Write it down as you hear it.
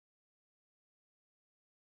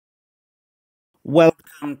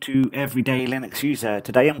Welcome to Everyday Linux User.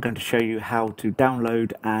 Today I'm going to show you how to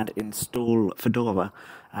download and install Fedora,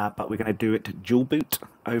 but we're going to do it dual boot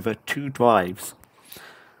over 2 drives.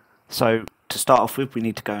 So to start off with, we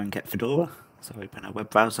need to go and get Fedora. So open a web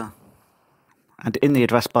browser, and in the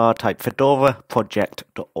address bar type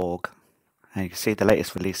fedoraproject.org. And you can see the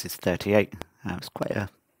latest release is 38. It's quite a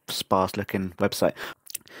sparse looking website.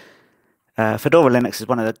 Fedora Linux is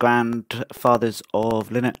one of the grandfathers of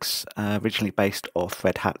Linux, originally based off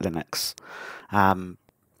Red Hat Linux.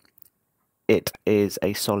 It is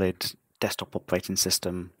a solid desktop operating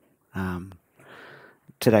system.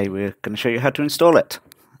 Today we're going to show you how to install it.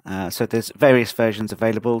 So there's various versions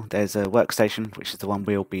available. There's a workstation, which is the one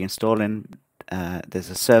we'll be installing. There's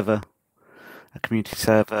a server, a community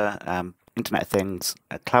server, Internet of Things,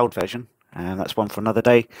 a cloud version, and that's one for another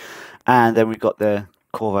day. And then we've got the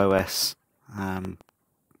Core OS,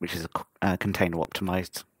 which is a container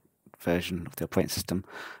optimized version of the operating system,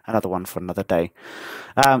 another one for another day.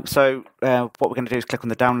 So what we're going to do is click on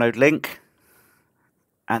the download link,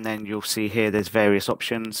 and then you'll see here there's various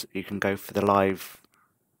options. You can go for the live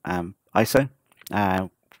ISO.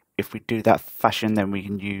 If we do that fashion, then we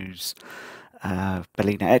can use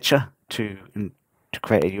Balena Etcher to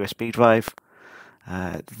create a USB drive.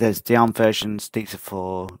 There's the ARM versions. These are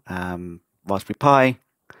for Raspberry Pi,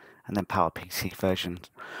 and then PowerPC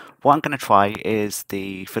versions. What I'm going to try is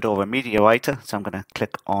the Fedora Media Writer, so I'm going to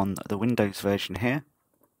click on the Windows version here,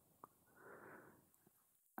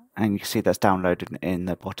 and you can see that's downloaded in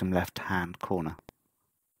the bottom left hand corner.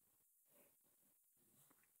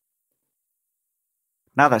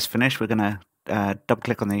 Now that's finished, we're going to double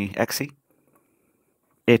click on the exe.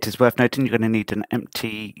 It is worth noting you're going to need an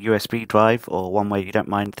empty USB drive, or one where you don't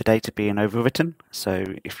mind the data being overwritten. So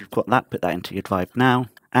if you've got that, put that into your drive now.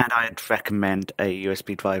 And I'd recommend a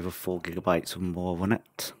USB drive of 4 GB or more on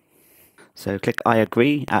it. So click I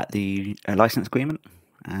agree at the license agreement,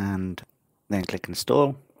 and then click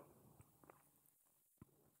install.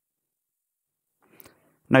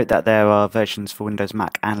 Note that there are versions for Windows,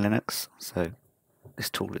 Mac and Linux, so this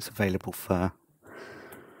tool is available for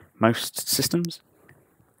most systems.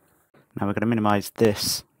 Now we're going to minimize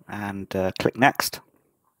this and click next,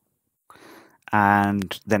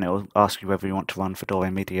 and then it will ask you whether you want to run Fedora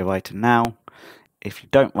Media Writer now. If you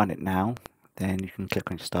don't run it now, then you can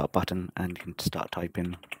click on your start button and you can start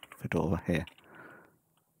typing Fedora here,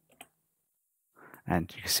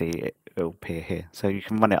 and you can see it will appear here. So you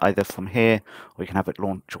can run it either from here, or you can have it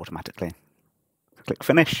launch automatically. Click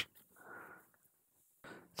finish.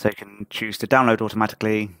 So you can choose to download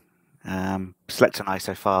automatically, select an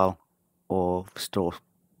ISO file, or store.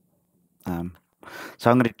 So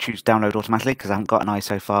I'm going to choose download automatically because I haven't got an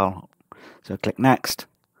ISO file. So click next,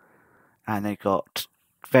 and they've got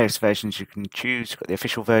various versions you can choose. You've got the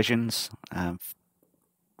official versions,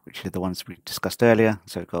 which are the ones we discussed earlier.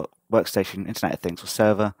 So we've got Workstation, Internet of Things, or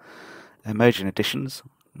Server. Emerging editions,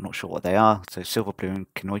 I'm not sure what they are. So Silver, Blue,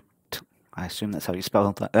 and Kinoit. I assume that's how you spell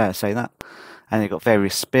that, say that. And they've got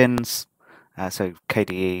various spins. So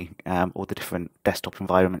KDE, all the different desktop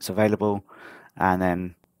environments available, and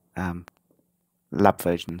then lab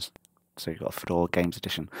versions. So you've got Fedora Games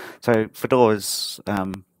Edition. So Fedora's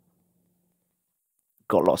got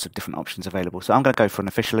lots of different options available. So I'm going to go for an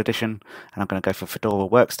official edition, and I'm going to go for Fedora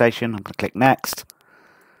Workstation. I'm going to click next.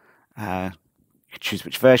 You can choose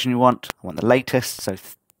which version you want. I want the latest, so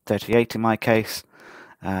 38 in my case.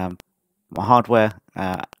 My hardware.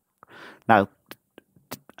 Now,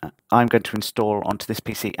 I'm going to install onto this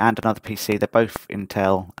PC and another PC. They're both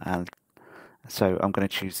Intel, so I'm going to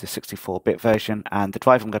choose the 64-bit version. And the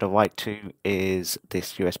drive I'm going to write to is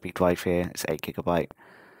this USB drive here. It's 8 GB.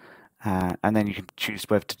 And then you can choose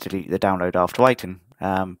whether to delete the download after writing,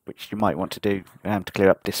 which you might want to do to clear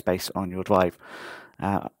up disk space on your drive.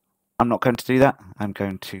 I'm not going to do that. I'm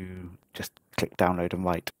going to just click download and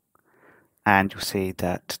write. And you'll see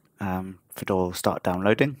that Fedora will start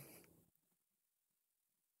downloading.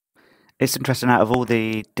 It's interesting, out of all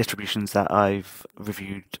the distributions that I've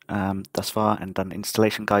reviewed thus far and done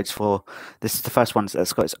installation guides for, this is the first one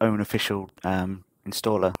that's got its own official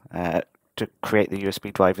installer to create the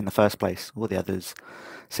USB drive in the first place. All the others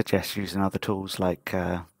suggest using other tools like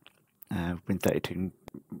Win32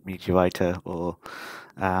 Media Writer or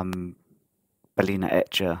Balena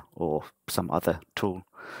Etcher or some other tool.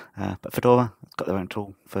 But Fedora has got their own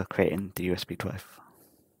tool for creating the USB drive.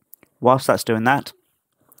 Whilst that's doing that,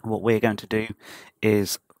 what we're going to do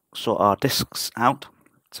is sort our disks out.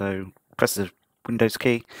 So press the Windows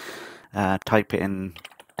key, type in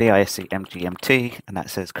DISC-MGMT, and that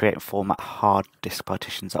says create and format hard disk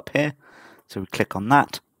partitions up here. So we click on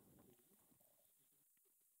that.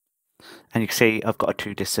 And you can see I've got a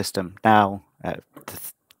 2-disk system. Now,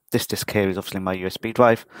 this disk here is obviously my USB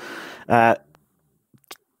drive.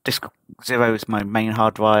 Disk 0 is my main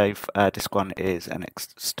hard drive. Disk 1 is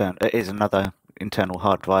another internal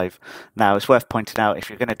hard drive. Now, it's worth pointing out, if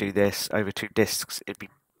you're going to do this over 2 disks, it'd be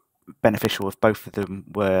beneficial if both of them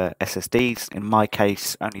were SSDs. In my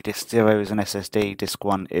case, only disk 0 is an SSD. Disk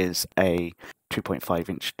 1 is a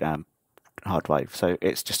 2.5-inch hard drive, so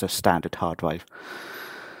it's just a standard hard drive.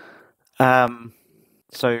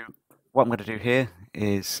 So what I'm going to do here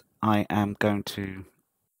is I am going to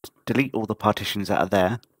delete all the partitions that are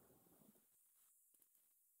there,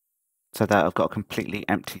 so that I've got a completely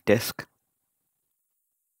empty disk.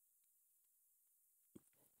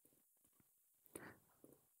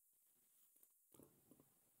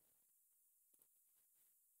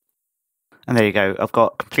 And there you go, I've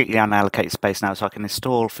got completely unallocated space now, so I can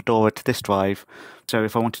install Fedora to this drive. So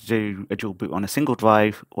if I want to do a dual boot on a single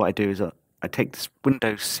drive, what I do is I take this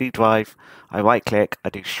Windows C drive, I right click, I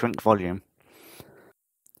do shrink volume.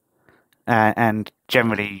 And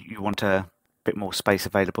generally you want a bit more space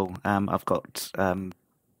available. I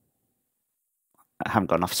haven't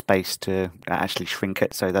got enough space to actually shrink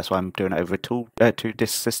it, so that's why I'm doing it over a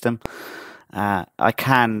 2-disk system. I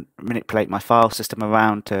can manipulate my file system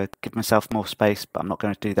around to give myself more space, but I'm not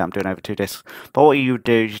going to do that. I'm doing it over 2 disks. But what you would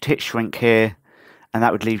do is you'd hit shrink here, and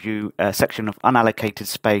that would leave you a section of unallocated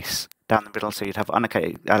space down the middle, so you'd have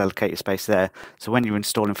unallocated space there. So when you're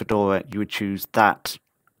installing Fedora, you would choose that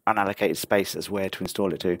unallocated space as where to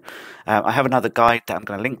install it to. I have another guide that I'm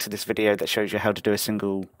going to link to this video that shows you how to do a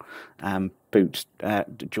single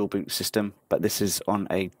dual boot system, but this is on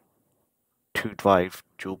a 2-drive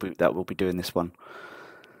dual boot that we'll be doing this one.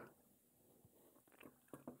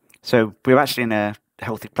 So we're actually in a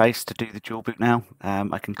healthy place to do the dual boot now.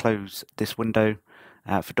 I can close this window.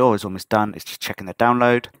 Fedora is almost done. It's just checking the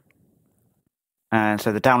download. And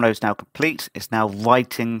so the download is now complete. It's now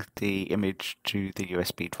writing the image to the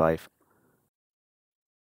USB drive.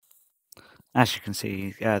 As you can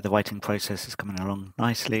see, the writing process is coming along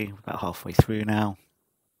nicely, about halfway through now.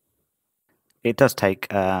 It does take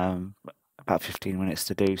about 15 minutes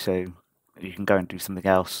to do, so you can go and do something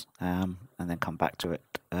else and then come back to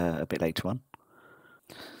it a bit later on.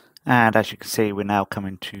 And as you can see, we're now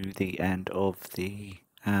coming to the end of the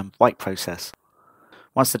write process.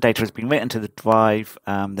 Once the data has been written to the drive,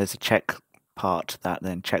 there's a check part that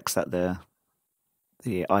then checks that the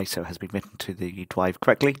ISO has been written to the drive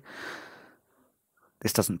correctly.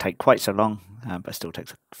 This doesn't take quite so long, but still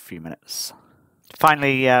takes a few minutes.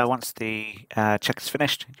 Finally, once the check is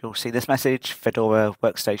finished, you'll see this message: Fedora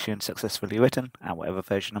workstation successfully written, and whatever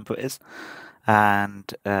version number it is.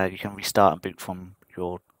 And you can restart and boot from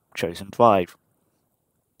your chosen drive.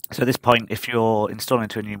 So at this point, if you're installing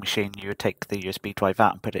to a new machine, you would take the USB drive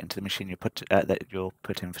out and put it into the machine that you're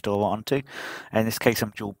putting Fedora onto. In this case,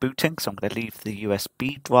 I'm dual booting, so I'm going to leave the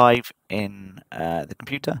USB drive in the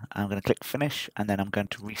computer. I'm going to click Finish, and then I'm going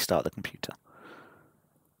to restart the computer.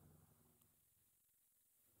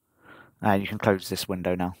 You can close this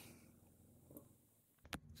window now.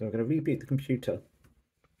 So I'm going to reboot the computer,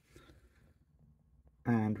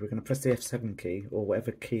 and we're going to press the F7 key, or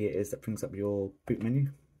whatever key it is that brings up your boot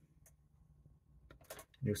menu.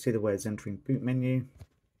 You'll see the words entering boot menu,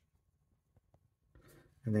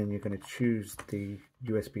 and then you're going to choose the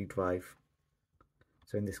USB drive.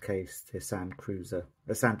 So in this case, the SanDisk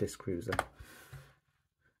Cruiser,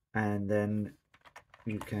 and then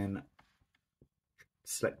you can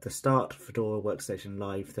select the Start Fedora Workstation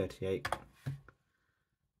Live 38,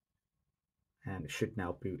 and it should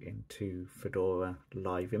now boot into Fedora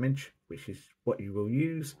Live Image, which is what you will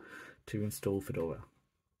use to install Fedora.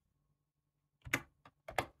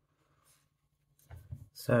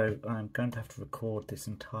 So I'm going to have to record this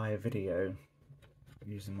entire video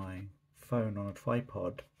using my phone on a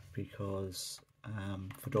tripod because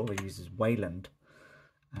Fedora uses Wayland,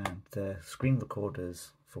 and the screen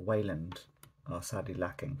recorders for Wayland are sadly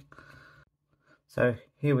lacking. So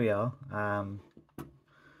here we are.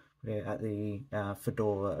 We're at the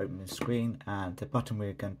Fedora opening screen, and the button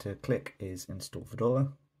we're going to click is Install Fedora.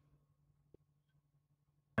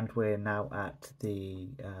 And we're now at the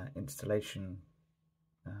installation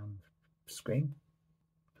screen.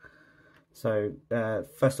 So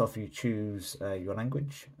first off, you choose your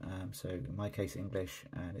language. So in my case, English,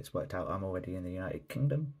 and it's worked out I'm already in the United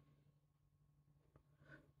Kingdom.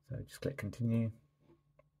 So just click Continue.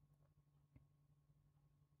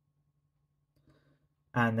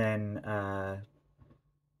 And then,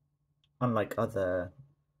 unlike other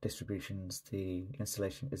distributions, the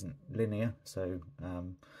installation isn't linear. So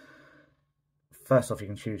first off, you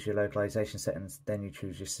can choose your localization settings, then you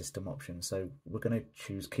choose your system options. So we're going to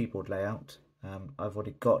choose keyboard layout. I've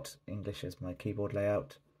already got English as my keyboard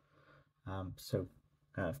layout.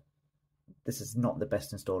 This is not the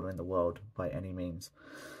best installer in the world by any means.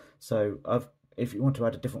 So if you want to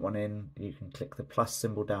add a different one in, you can click the plus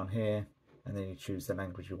symbol down here, and then you choose the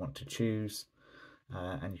language you want to choose.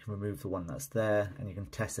 And you can remove the one that's there, and you can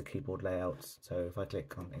test the keyboard layouts. So if I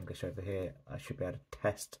click on English over here, I should be able to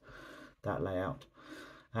test that layout.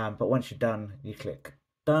 But once you're done, you click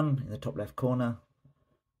done in the top left corner,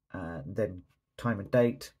 then time and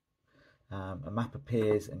date. A map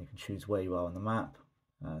appears, and you can choose where you are on the map.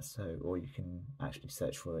 Or you can actually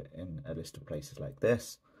search for it in a list of places like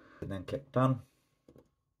this, and then click done.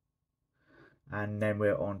 And then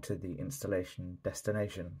we're on to the installation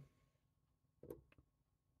destination.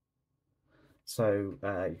 So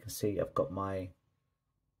you can see I've got my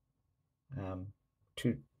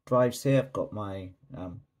two drives here. I've got my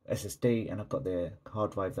SSD, and I've got the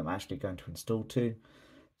hard drive that I'm actually going to install to.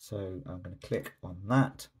 So I'm going to click on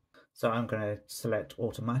that. So I'm going to select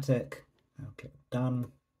automatic. I'll click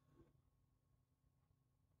done.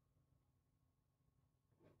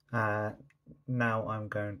 Now I'm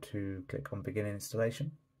going to click on begin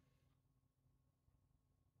installation.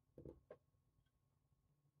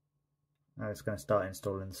 Now it's going to start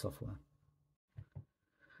installing the software.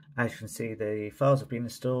 As you can see, the files have been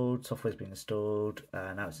installed, software's been installed,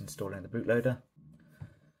 now it's installing the bootloader.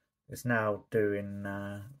 It's now doing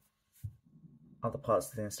other parts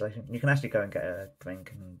of the installation. You can actually go and get a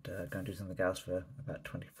drink and go and do something else for about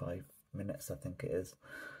 25 minutes, I think it is,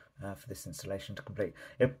 for this installation to complete.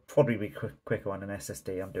 It'll probably be quicker on an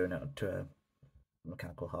SSD. I'm doing it to a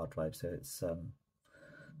mechanical hard drive, so it's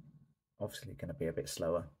obviously going to be a bit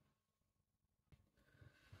slower.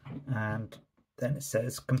 And then it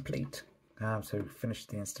says complete. So finish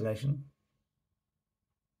the installation.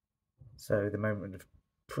 So the moment of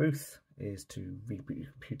truth is to reboot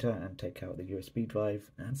your computer and take out the USB drive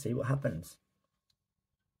and see what happens.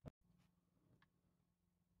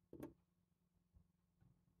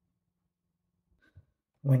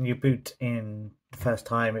 When you boot in the first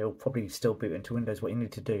time, it will probably still boot into Windows. What you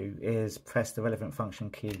need to do is press the relevant function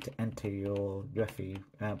key to enter your UEFI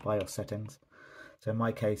BIOS settings. So in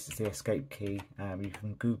my case, it's the escape key. You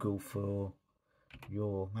can Google for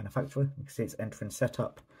your manufacturer. You can see it's entering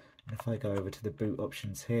setup. And if I go over to the boot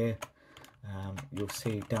options here, you'll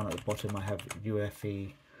see down at the bottom I have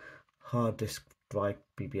UEFI hard disk drive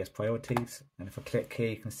BBS priorities. And if I click here,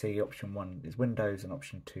 you can see option 1 is Windows and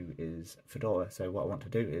option 2 is Fedora. So what I want to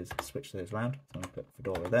do is switch those around. So I'm going to put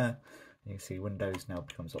Fedora there. And you can see Windows now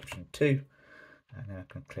becomes option 2. And then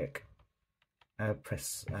I can click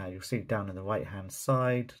you'll see down on the right hand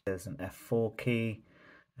side there's an F4 key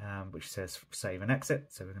which says save and exit,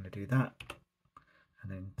 so we're going to do that,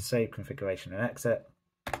 and then save configuration and exit.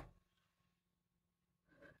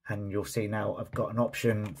 And you'll see now I've got an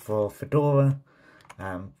option for Fedora,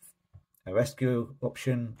 a rescue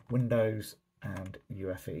option, Windows and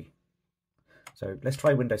UEFI. So let's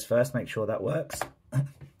try Windows first, make sure that works.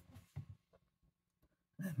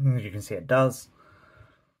 You can see it does.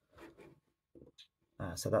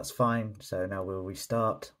 So that's fine. So now we'll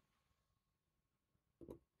restart.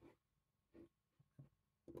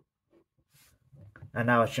 And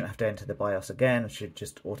now I shouldn't have to enter the BIOS again. It should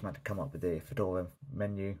just automatically come up with the Fedora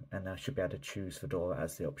menu, and I should be able to choose Fedora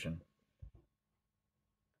as the option.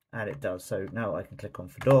 And it does. So now I can click on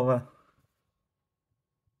Fedora.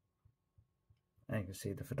 And you can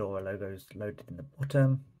see the Fedora logo is loaded in the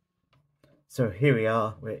bottom. So here we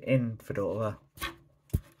are, we're in Fedora.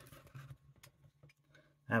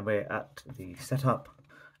 And we're at the setup.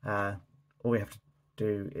 All we have to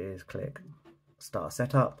do is click start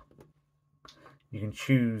setup. You can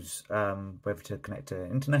choose whether to connect to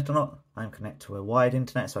internet or not. I'm connected to a wired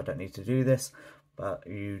internet, so I don't need to do this, but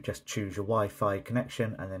you just choose your Wi-Fi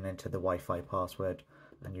connection and then enter the Wi-Fi password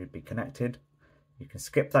and you'd be connected. You can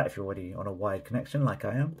skip that if you're already on a wired connection like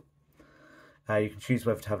I am. You can choose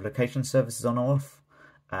whether to have location services on or off.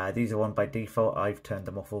 These are on by default. I've turned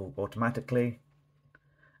them off automatically.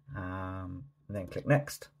 And then click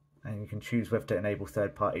next, and you can choose whether to enable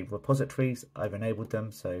third-party repositories. I've enabled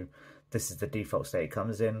them, so this is the default state it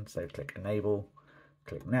comes in. So click enable,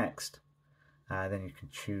 click next, then you can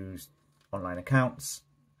choose online accounts,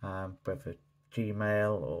 whether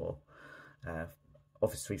Gmail or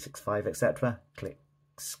Office 365, etc. Click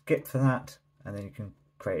skip for that, and then you can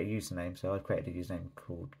create a username. So I've created a username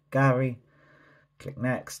called Gary. Click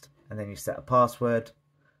next, and then you set a password.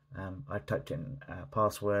 I typed in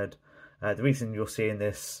password. The reason you're seeing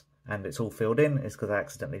this and it's all filled in is because I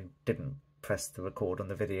accidentally didn't press the record on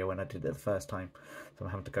the video when I did it the first time, so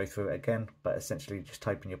I'm having to go through it again. But essentially just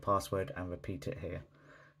type in your password and repeat it here,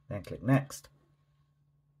 then click next,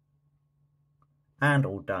 and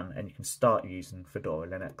all done, and you can start using Fedora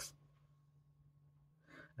Linux.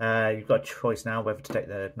 You've got a choice now whether to take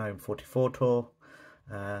the GNOME 44 tour.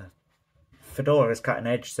 Fedora is cutting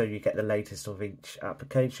edge, so you get the latest of each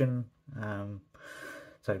application.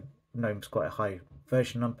 So GNOME's quite a high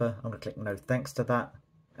version number. I'm going to click no thanks to that,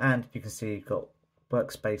 and you can see you've got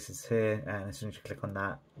workspaces here, and as soon as you click on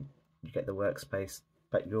that you get the workspace,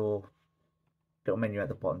 but your little menu at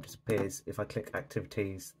the bottom disappears. If I click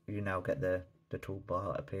activities, you now get the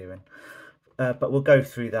toolbar appearing. But we'll go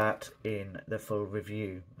through that in the full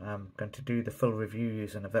review. I'm going to do the full review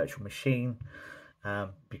using a virtual machine,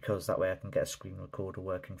 because that way I can get a screen recorder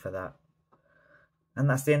working for that. And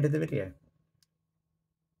that's the end of the video.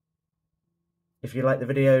 If you like the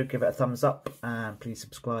video, give it a thumbs up, and please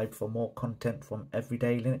subscribe for more content from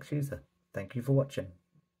Everyday Linux User. Thank you for watching.